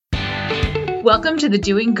Welcome to the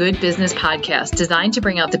Doing Good Business podcast, designed to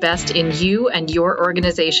bring out the best in you and your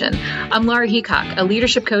organization. I'm Laura Heacock, a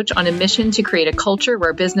leadership coach on a mission to create a culture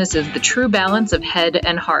where business is the true balance of head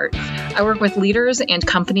and heart. I work with leaders and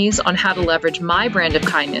companies on how to leverage my brand of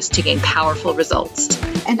kindness to gain powerful results.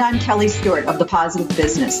 And I'm Kelly Stewart of The Positive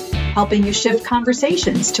Business, helping you shift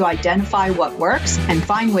conversations to identify what works and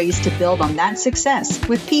find ways to build on that success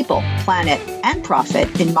with people, planet, and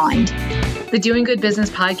profit in mind. The Doing Good Business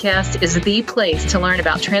podcast is the place to learn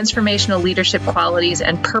about transformational leadership qualities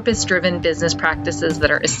and purpose-driven business practices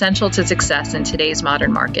that are essential to success in today's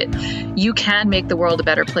modern market. You can make the world a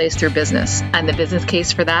better place through business, and the business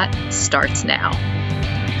case for that starts now.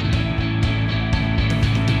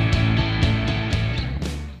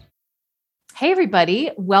 Hey,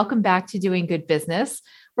 everybody. Welcome back to Doing Good Business.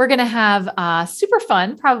 We're going to have a super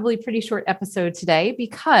fun, probably pretty short episode today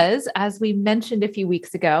because, as we mentioned a few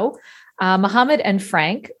weeks ago, Mohammed and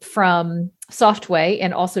Frank from Softway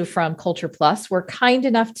and also from Culture Plus were kind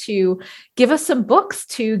enough to give us some books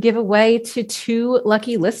to give away to two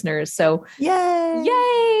lucky listeners. So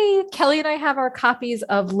yay! Kelly and I have our copies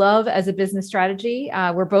of Love as a Business Strategy.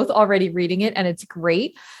 We're both already reading it and it's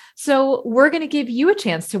great. So we're going to give you a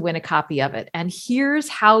chance to win a copy of it. And here's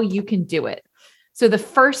how you can do it. So the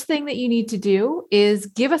first thing that you need to do is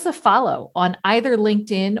give us a follow on either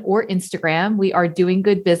LinkedIn or Instagram. We are Doing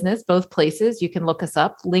Good Business, both places. You can look us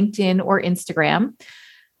up, LinkedIn or Instagram.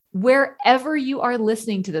 Wherever you are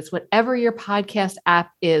listening to this, whatever your podcast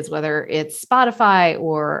app is, whether it's Spotify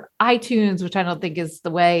or iTunes, which I don't think is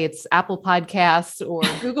the way, it's Apple Podcasts or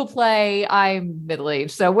Google Play. I'm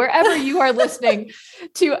middle-aged. So wherever you are listening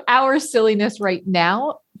to our silliness right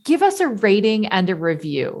now, give us a rating and a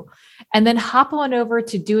review. And then hop on over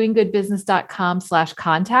to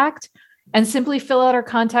doinggoodbusiness.com/contact and simply fill out our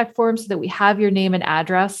contact form so that we have your name and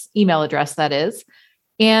address, email address, that is.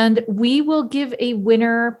 And we will give a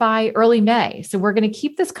winner by early May. So we're going to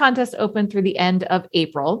keep this contest open through the end of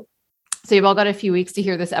April. So you've all got a few weeks to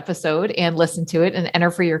hear this episode and listen to it and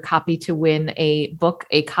enter for your copy to win a book,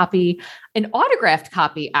 a copy, an autographed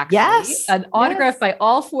copy, actually. Yes. An autograph by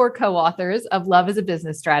all four co-authors of Love as a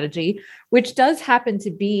Business Strategy, which does happen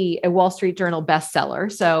to be a Wall Street Journal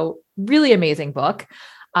bestseller. So really amazing book.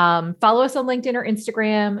 Follow us on LinkedIn or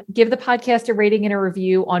Instagram, give the podcast a rating and a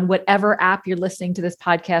review on whatever app you're listening to this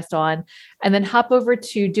podcast on, and then hop over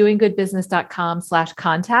to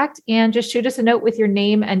doinggoodbusiness.com/contact and just shoot us a note with your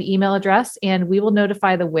name and email address, and we will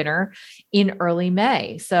notify the winner in early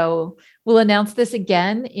May. So we'll announce this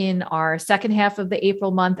again in our second half of the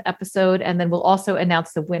April month episode, and then we'll also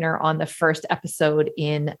announce the winner on the first episode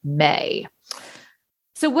in May.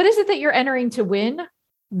 So what is it that you're entering to win?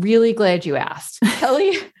 Really glad you asked.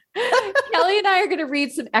 Kelly and I are going to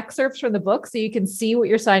read some excerpts from the book so you can see what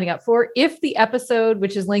you're signing up for. If the episode,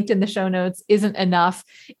 which is linked in the show notes, isn't enough,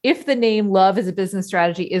 if the name Love as a Business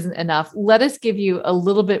Strategy isn't enough, let us give you a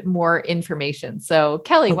little bit more information. So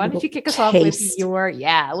Kelly, why don't you kick us off with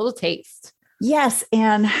a little taste. Yes.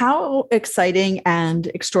 And how exciting and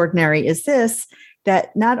extraordinary is this?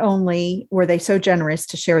 That not only were they so generous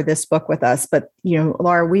to share this book with us, but,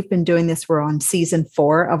 Laura, we've been doing this. We're on season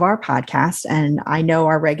 4 of our podcast. And I know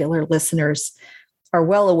our regular listeners are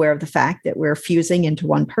well aware of the fact that we're fusing into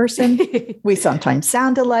one person. We sometimes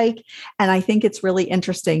sound alike. And I think it's really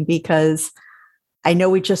interesting because I know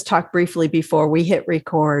we just talked briefly before we hit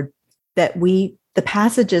record that the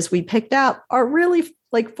passages we picked out are really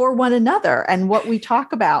like for one another and what we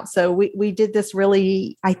talk about. So we did this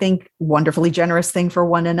really, I think, wonderfully generous thing for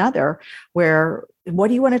one another where, what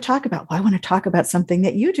do you want to talk about? Well, I want to talk about something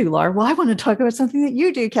that you do, Laura. Well, I want to talk about something that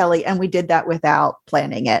you do, Kelly. And we did that without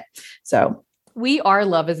planning it. So we are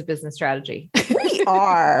Love as a Business Strategy. We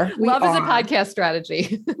are. Love is a podcast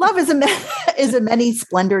strategy. Love is a many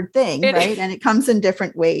splendored thing, right? And it comes in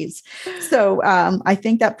different ways. So I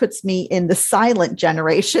think that puts me in the silent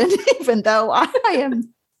generation, even though I'm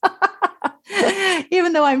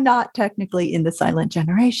not technically in the silent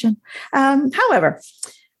generation. However,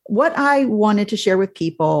 what I wanted to share with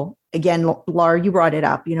people, again, Laura, you brought it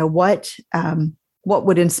up, what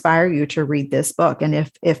would inspire you to read this book? And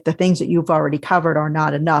if the things that you've already covered are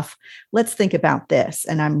not enough, let's think about this.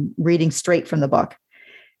 And I'm reading straight from the book.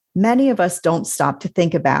 Many of us don't stop to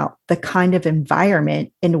think about the kind of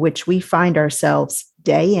environment in which we find ourselves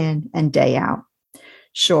day in and day out.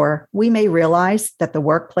 Sure, we may realize that the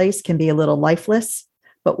workplace can be a little lifeless,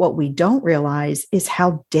 but what we don't realize is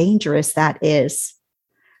how dangerous that is.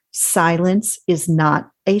 Silence is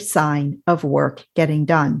not a sign of work getting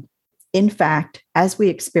done. In fact, as we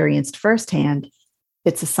experienced firsthand,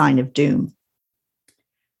 it's a sign of doom.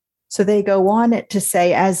 So they go on to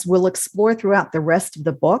say, as we'll explore throughout the rest of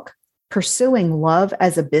the book, pursuing love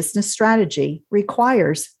as a business strategy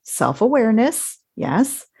requires self-awareness,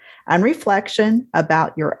 yes, and reflection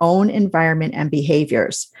about your own environment and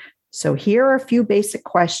behaviors. So here are a few basic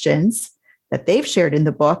questions that they've shared in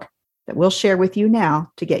the book that we'll share with you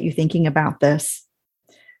now to get you thinking about this.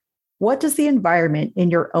 What does the environment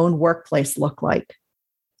in your own workplace look like?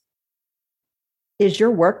 Is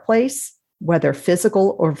your workplace, whether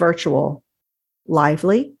physical or virtual,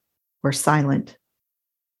 lively or silent?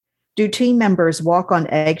 Do team members walk on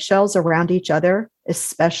eggshells around each other,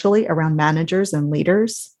 especially around managers and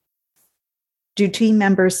leaders? Do team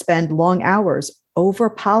members spend long hours over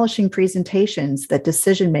polishing presentations that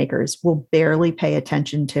decision makers will barely pay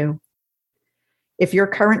attention to? If your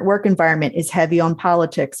current work environment is heavy on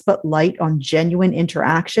politics but light on genuine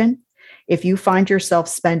interaction, if you find yourself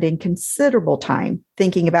spending considerable time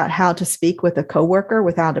thinking about how to speak with a coworker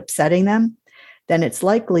without upsetting them, then it's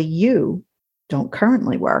likely you don't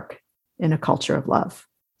currently work in a culture of love.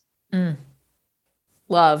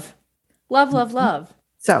 Love, love, love, love.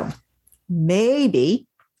 So maybe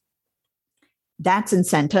that's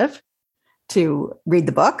incentive to read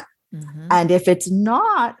the book. Mm-hmm. And if it's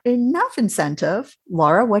not enough incentive,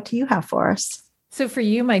 Laura, what do you have for us? So for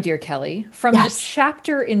you, my dear Kelly, from the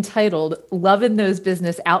chapter entitled Loving Those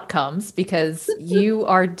Business Outcomes, because you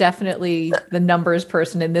are definitely the numbers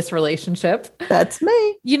person in this relationship. That's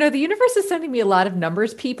me. You know, the universe is sending me a lot of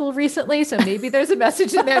numbers people recently. So maybe there's a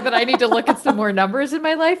message in there that I need to look at some more numbers in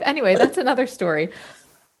my life. Anyway, that's another story.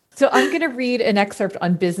 So I'm going to read an excerpt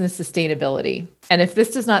on business sustainability. And if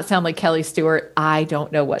this does not sound like Kelly Stewart, I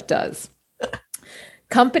don't know what does.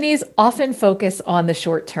 Companies often focus on the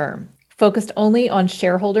short term. Focused only on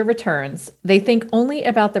shareholder returns, they think only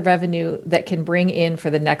about the revenue that can bring in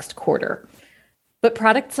for the next quarter. But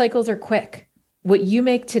product cycles are quick. What you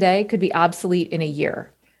make today could be obsolete in a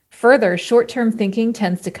year. Further, short-term thinking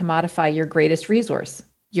tends to commodify your greatest resource,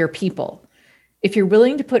 your people. If you're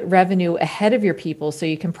willing to put revenue ahead of your people so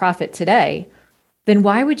you can profit today, then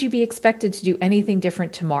why would you be expected to do anything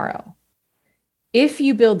different tomorrow? If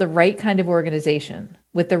you build the right kind of organization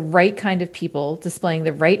with the right kind of people displaying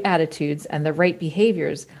the right attitudes and the right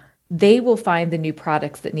behaviors, they will find the new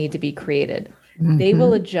products that need to be created. Mm-hmm. They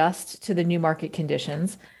will adjust to the new market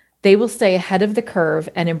conditions. They will stay ahead of the curve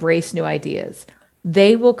and embrace new ideas.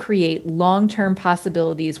 They will create long-term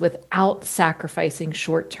possibilities without sacrificing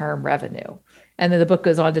short-term revenue. And then the book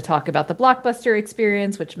goes on to talk about the Blockbuster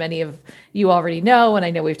experience, which many of you already know, and I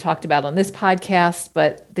know we've talked about on this podcast,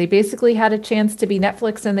 but they basically had a chance to be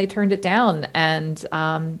Netflix and they turned it down. And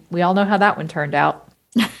we all know how that one turned out.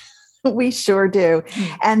 We sure do.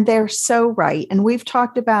 And they're so right. And we've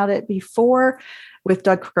talked about it before with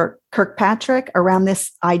Doug Kirkpatrick around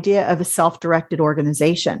this idea of a self-directed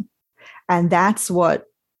organization. And that's what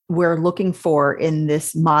we're looking for in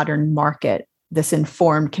this modern market. This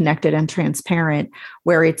informed, connected, and transparent,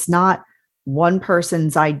 where it's not one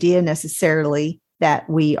person's idea necessarily that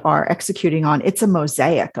we are executing on. It's a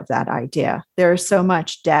mosaic of that idea. There's so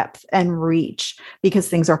much depth and reach because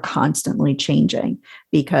things are constantly changing,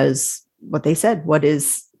 because what they said, what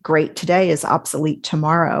is great today is obsolete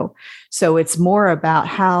tomorrow. So it's more about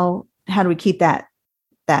how do we keep that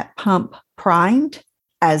pump primed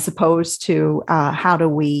as opposed to how do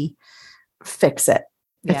we fix it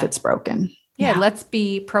if it's broken. Yeah, let's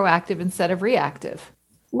be proactive instead of reactive.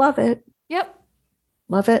 Love it. Yep.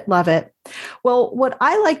 Love it. Love it. Well, what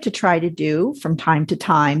I like to try to do from time to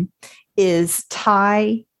time is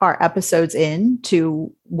tie our episodes in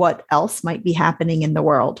to what else might be happening in the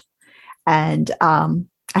world. And I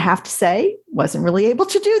have to say, wasn't really able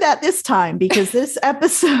to do that this time because this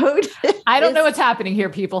episode... I don't know what's happening here,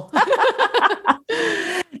 people.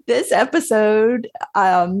 This episode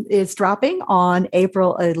is dropping on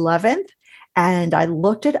April 11th. And I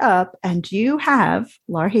looked it up, and do you have,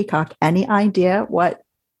 Laura Heacock, any idea what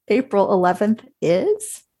April 11th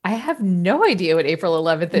is? I have no idea what April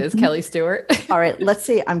 11th is, Kelly Stewart. All right, let's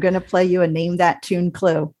see. I'm going to play you a Name That Tune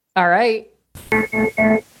clue. All right.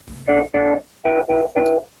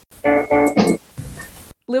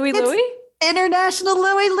 Louie? International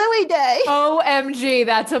Louie Day. OMG,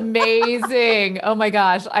 that's amazing. Oh my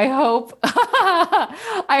gosh. I hope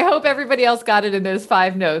everybody else got it in those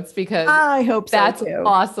 5 notes because I hope so that's too.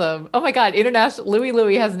 Awesome. Oh my God.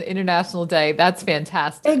 Louie has an international day. That's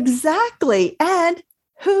fantastic. Exactly. And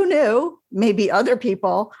who knew, maybe other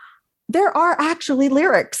people, there are actually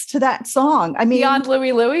lyrics to that song. I mean, beyond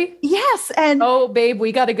Louie? Yes. And oh, babe,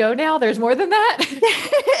 we got to go now. There's more than that.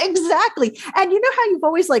 Exactly. And you know how you've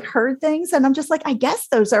always like heard things and I'm just like, I guess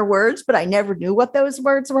those are words, but I never knew what those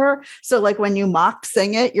words were. So like when you mock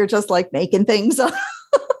sing it, you're just like making things up.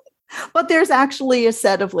 But there's actually a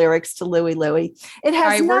set of lyrics to Louie Louie. It has All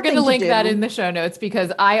right, we're going to link do. that in the show notes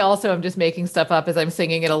because I also am just making stuff up as I'm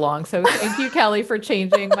singing it along. So thank you, Kelly, for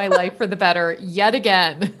changing my life for the better yet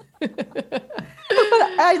again.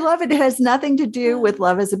 But I love it. It has nothing to do with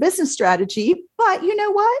love as a business strategy. But you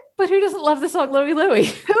know what? But who doesn't love the song Louie Louie?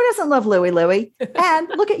 Who doesn't love Louie Louie? And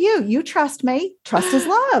look at you. You trust me. Trust is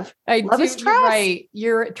love. Love is trust. You're right.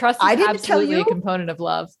 Your trust is absolutely a component of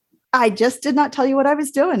love. I just did not tell you what I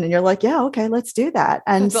was doing. And you're like, yeah, okay, let's do that.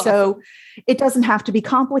 And That's so awesome. It doesn't have to be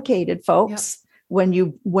complicated, folks, when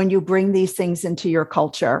you bring these things into your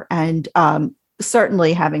culture. And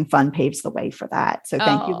certainly having fun paves the way for that. So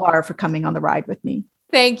thank you, Laura, for coming on the ride with me.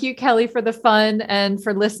 Thank you, Kelly, for the fun. And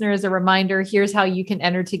for listeners, a reminder, here's how you can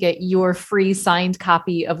enter to get your free signed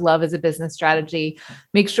copy of Love as a Business Strategy.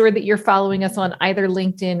 Make sure that you're following us on either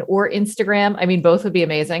LinkedIn or Instagram. I mean, both would be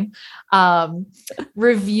amazing.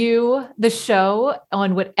 Review the show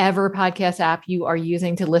on whatever podcast app you are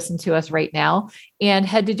using to listen to us right now, and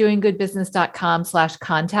head to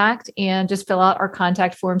doinggoodbusiness.com/contact and just fill out our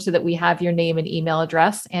contact form so that we have your name and email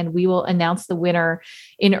address, and we will announce the winner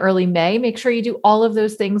in early May. Make sure you do all of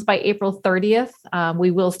those things by April 30th.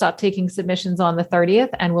 We will stop taking submissions on the 30th,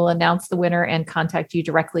 and we'll announce the winner and contact you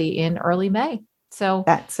directly in early May. So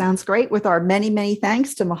that sounds great. With our many, many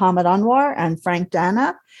thanks to Muhammad Anwar and Frank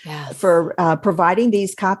Dana for providing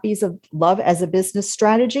these copies of Love as a Business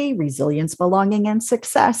Strategy, Resilience, Belonging, and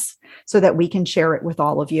Success, so that we can share it with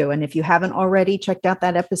all of you. And if you haven't already checked out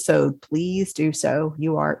that episode, please do so.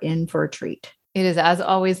 You are in for a treat. It is, as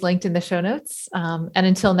always, linked in the show notes. And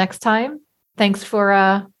until next time, thanks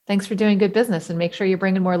for doing good business, and make sure you're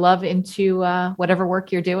bringing more love into whatever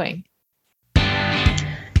work you're doing.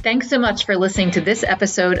 Thanks so much for listening to this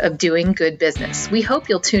episode of Doing Good Business. We hope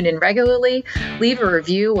you'll tune in regularly, leave a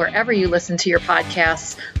review wherever you listen to your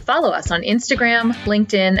podcasts, follow us on Instagram,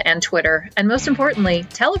 LinkedIn, and Twitter, and most importantly,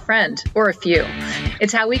 tell a friend or a few.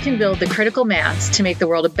 It's how we can build the critical mass to make the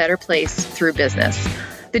world a better place through business.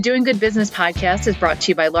 The Doing Good Business podcast is brought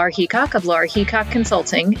to you by Laura Heacock of Laura Heacock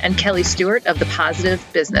Consulting and Kelly Stewart of The Positive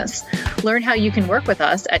Business. Learn how you can work with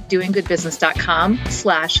us at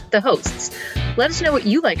doinggoodbusiness.com/the-hosts. Let us know what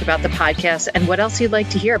you like about the podcast and what else you'd like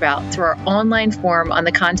to hear about through our online form on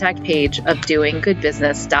the contact page of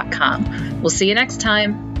doinggoodbusiness.com. We'll see you next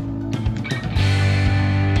time.